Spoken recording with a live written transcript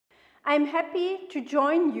I'm happy to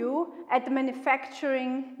join you at the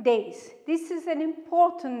Manufacturing Days. This is an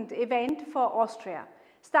important event for Austria.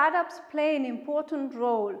 Startups play an important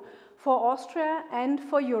role for Austria and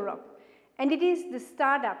for Europe. And it is the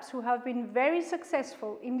startups who have been very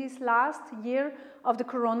successful in this last year of the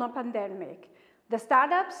corona pandemic. The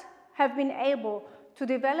startups have been able to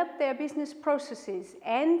develop their business processes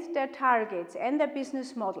and their targets and their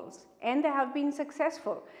business models. And they have been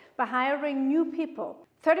successful by hiring new people.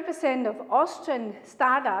 30% of Austrian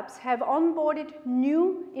startups have onboarded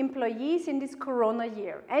new employees in this corona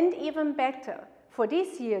year. And even better, for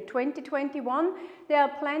this year, 2021, they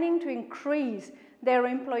are planning to increase their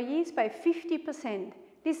employees by 50%.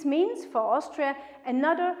 This means for Austria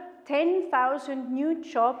another 10,000 new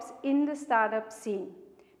jobs in the startup scene.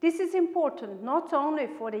 This is important not only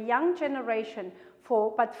for the young generation,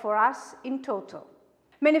 but for us in total.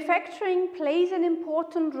 Manufacturing plays an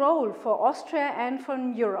important role for Austria and for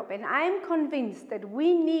Europe, and I am convinced that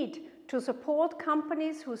we need to support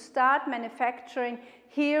companies who start manufacturing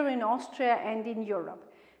here in Austria and in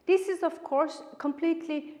Europe. This is, of course, a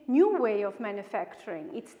completely new way of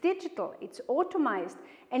manufacturing. It's digital, it's automized,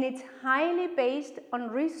 and it's highly based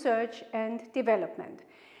on research and development.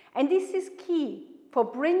 And this is key for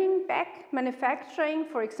bringing back manufacturing,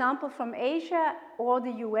 for example, from Asia or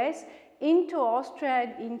the US into Austria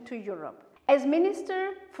and into Europe. As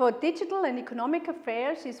Minister for Digital and Economic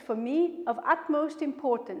Affairs, is for me of utmost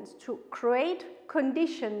importance to create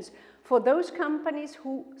conditions for those companies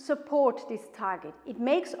who support this target. It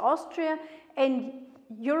makes Austria and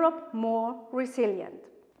Europe more resilient.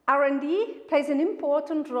 R&D plays an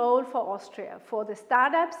important role for Austria, for the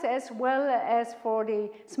startups as well as for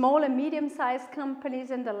the small and medium-sized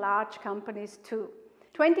companies and the large companies too.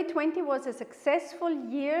 2020 was a successful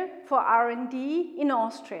year for R&D in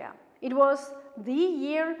Austria. It was the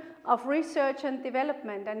year of research and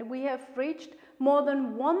development, and we have reached more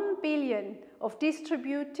than 1 billion of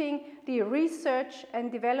distributing the research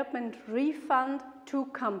and development refund to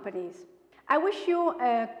companies. I wish you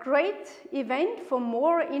a great event for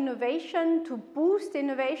more innovation, to boost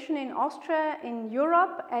innovation in Austria, in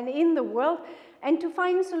Europe and in the world, and to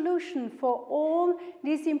find solutions for all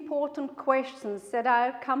these important questions that are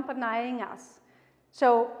accompanying us.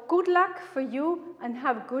 So good luck for you and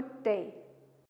have a good day.